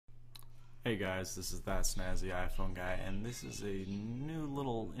Hey guys, this is that Snazzy iPhone guy, and this is a new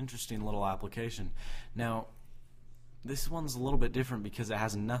little interesting little application. Now, this one's a little bit different because it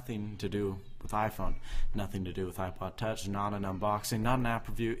has nothing to do with iPhone, nothing to do with iPod Touch, not an unboxing, not an app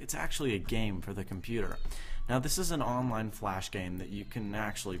review. It's actually a game for the computer. Now, this is an online flash game that you can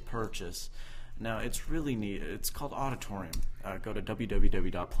actually purchase. Now, it's really neat. It's called Auditorium. Go to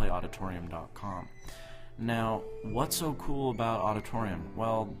www.playauditorium.com. Now, what's so cool about Auditorium?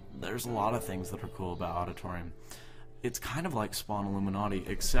 Well, there's a lot of things that are cool about Auditorium. It's kind of like Spawn Illuminati,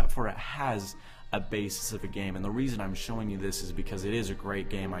 except for it has a basis of a game. And the reason I'm showing you this is because it is a great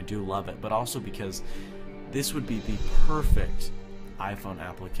game. I do love it, but also because this would be the perfect iPhone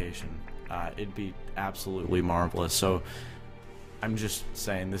application. It'd be absolutely marvelous. So I'm just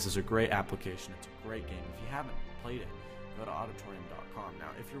saying this is a great application. It's a great game. If you haven't played it, go to auditorium.com. Now,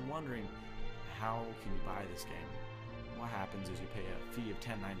 if you're wondering how can you buy this game, what happens is you pay a fee of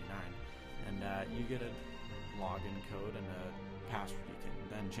 $10.99 and you get a login code and a password. You can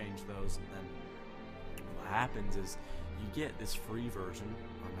then change those, and then what happens is you get this free version,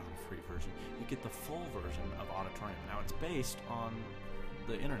 or not a free version, you get the full version of Auditorium. Now, it's based on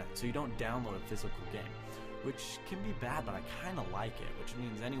the internet, so you don't download a physical game, which can be bad, but I kind of like it, which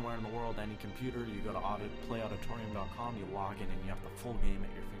means anywhere in the world, any computer, you go to playauditorium.com, you log in, and you have the full game at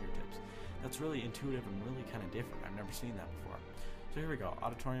your fingertips. That's really intuitive and really kind of different. I've never seen that before. So here we go.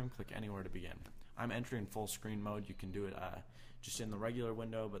 Auditorium, click anywhere to begin. I'm entering full screen mode. You can do it just in the regular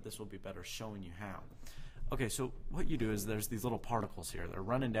window, but this will be better showing you how. Okay, so what you do is there's these little particles here. They're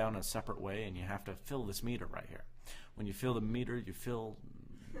running down a separate way, and you have to fill this meter right here. When you fill the meter, and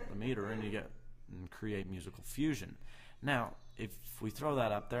you get and create musical fusion. Now, if we throw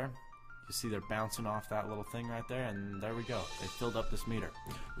that up there, you see they're bouncing off that little thing right there, and there we go. They filled up this meter.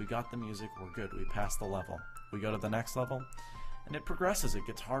 We got the music, we're good. We passed the level. We go to the next level, and it progresses. It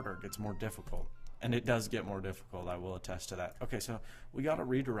gets harder, it gets more difficult. And it does get more difficult, I will attest to that. Okay, so we got it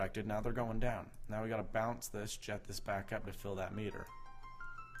redirected. Now they're going down. Now we got to bounce this, jet this back up to fill that meter.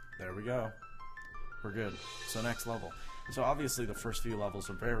 There we go. We're good. So next level. So obviously the first few levels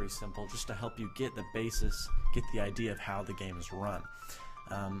are very simple, just to help you get the basis, get the idea of how the game is run.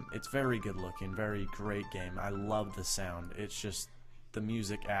 It's very good looking, very great game. I love the sound. It's just the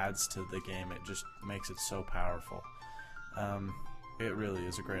music adds to the game. It just makes it so powerful. It really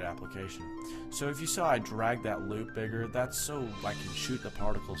is a great application. So if you saw I dragged that loop bigger, that's so I can shoot the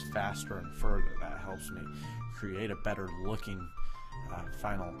particles faster and further. That helps me create a better looking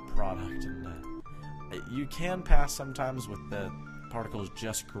final product. And you can pass sometimes with the particles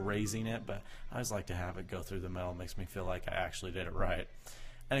just grazing it, but I always like to have it go through the middle. It makes me feel like I actually did it right.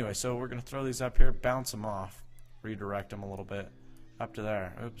 Anyway, so we're going to throw these up here, bounce them off, redirect them a little bit, up to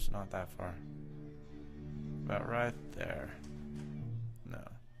there. Oops, not that far. About right there. No.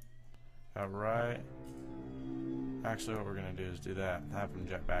 About right. Actually, what we're going to do is do that. Have them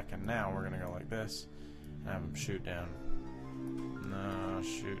jet back, and now we're going to go like this, and have them shoot down. No,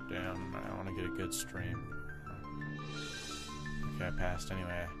 shoot down. I want to get a good stream. Okay, I passed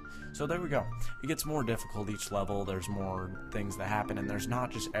anyway. So there we go. It gets more difficult each level. There's more things that happen, and there's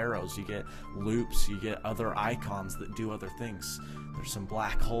not just arrows. You get loops, you get other icons that do other things. There's some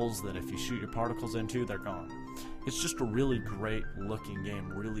black holes that if you shoot your particles into, they're gone. It's just a really great looking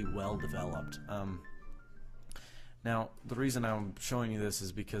game, really well developed. Now, the reason I'm showing you this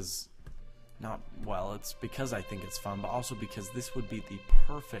is because it's because I think it's fun, but also because this would be the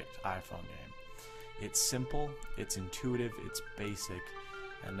perfect iPhone game. It's simple, it's intuitive, it's basic,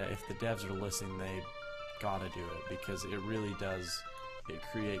 and if the devs are listening, they gotta do it, because it really does. It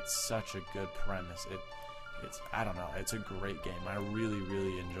creates such a good premise. I don't know, it's a great game. I really,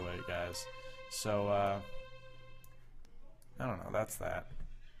 really enjoy it, guys. So I don't know, that's that.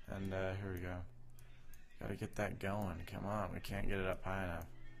 And here we go. Gotta get that going. Come on, we can't get it up high enough.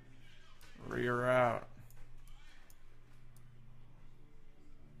 Reroute.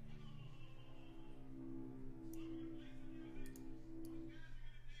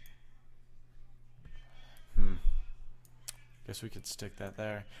 Guess we could stick that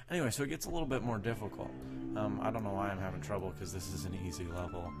there. Anyway, so it gets a little bit more difficult. I don't know why I'm having trouble, because this is an easy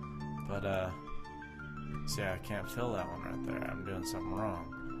level. But, see, I can't fill that one right there. I'm doing something wrong.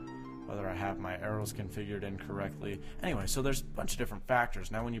 Whether I have my arrows configured incorrectly. Anyway, so there's a bunch of different factors.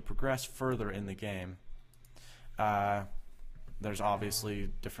 Now, when you progress further in the game, there's obviously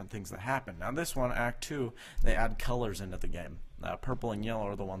different things that happen. Now, this one, Act 2, they add colors into the game. Purple and yellow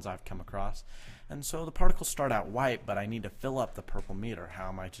are the ones I've come across. And so the particles start out white, but I need to fill up the purple meter. How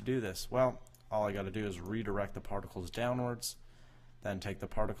am I to do this? Well, all I got to do is redirect the particles downwards, then take the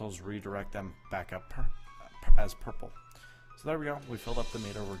particles, redirect them back up as purple. So there we go. We filled up the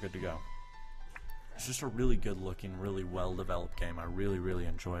meter. We're good to go. It's just a really good looking, really well developed game. I really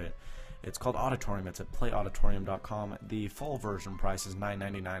enjoy it. It's called Auditorium. It's at playauditorium.com. The full version price is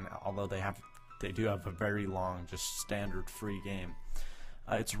 $9.99, although they do have a very long, just standard free game.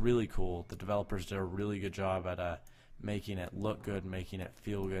 It's really cool. The developers did a really good job at making it look good, making it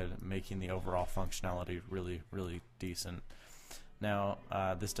feel good, making the overall functionality really decent. Now,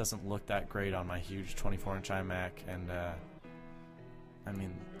 this doesn't look that great on my huge 24-inch iMac, and I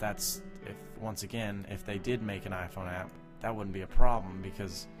mean, that's, once again, if they did make an iPhone app, that wouldn't be a problem,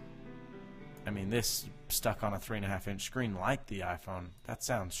 because I mean, this stuck on a 3.5-inch screen like the iPhone. That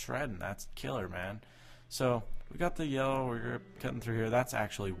sounds shredding. That's killer, man. So we got the yellow. We're cutting through here. That's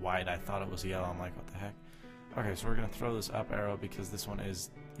actually white. I thought it was yellow. I'm like, what the heck? Okay, so we're gonna throw this up arrow because this one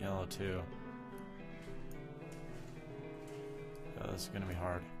is yellow too. Oh, this is gonna be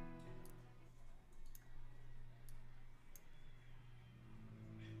hard.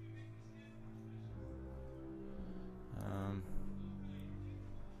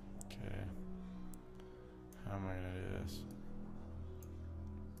 Okay. How am I gonna do this?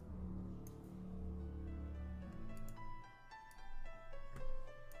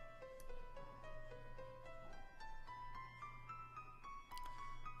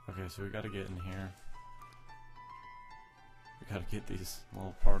 Okay, so we gotta get in here. We gotta get these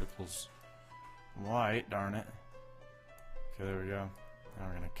little particles white, darn it. Okay, there we go. Now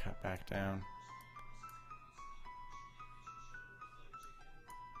we're gonna cut back down.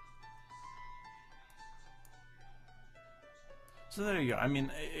 So there you go. I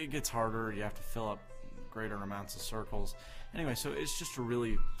mean, it gets harder. You have to fill up greater amounts of circles. Anyway, so it's just a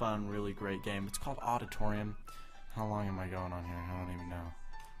really fun, really great game. It's called Auditorium. How long am I going on here? I don't even know.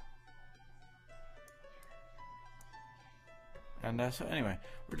 And so anyway,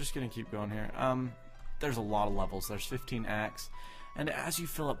 we're just going to keep going here. There's a lot of levels. There's 15 acts. And as you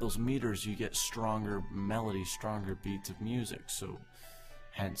fill up those meters, you get stronger melodies, stronger beats of music. So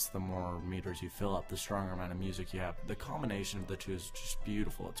hence, the more meters you fill up, the stronger amount of music you have. The combination of the two is just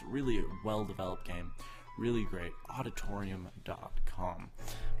beautiful. It's really a well-developed game. Really great. Auditorium.com.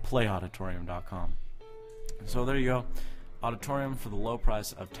 Playauditorium.com. So there you go. Auditorium for the low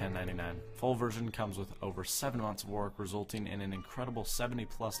price of $10.99. Full version comes with over 7 months of work, resulting in an incredible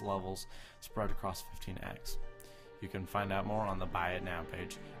 70-plus levels spread across 15 acts. You can find out more on the Buy It Now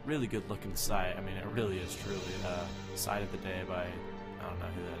page. Really good looking site. I mean, it really is truly Site of the Day by, I don't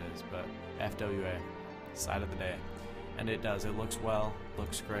know who that is, but FWA, Site of the Day. And it does. It looks well,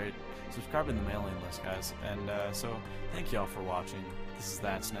 looks great. Subscribe to the mailing list, guys. And so, thank y'all for watching. This is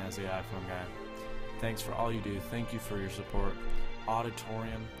That Snazzy iPhone Guy. Thanks for all you do. Thank you for your support.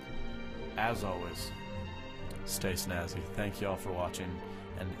 Auditorium, as always, stay snazzy. Thank you all for watching,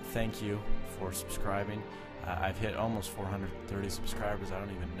 and thank you for subscribing. I've hit almost 430 subscribers. I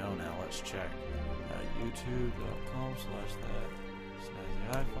don't even know now. Let's check.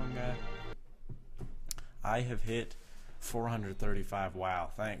 YouTube.com/ThatSnazzyIPhoneGuy. I have hit 435.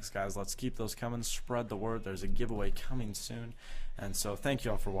 Wow, thanks guys. Let's keep those coming. Spread the word. There's a giveaway coming soon. And so thank you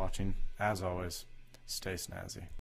all for watching. As always, stay snazzy.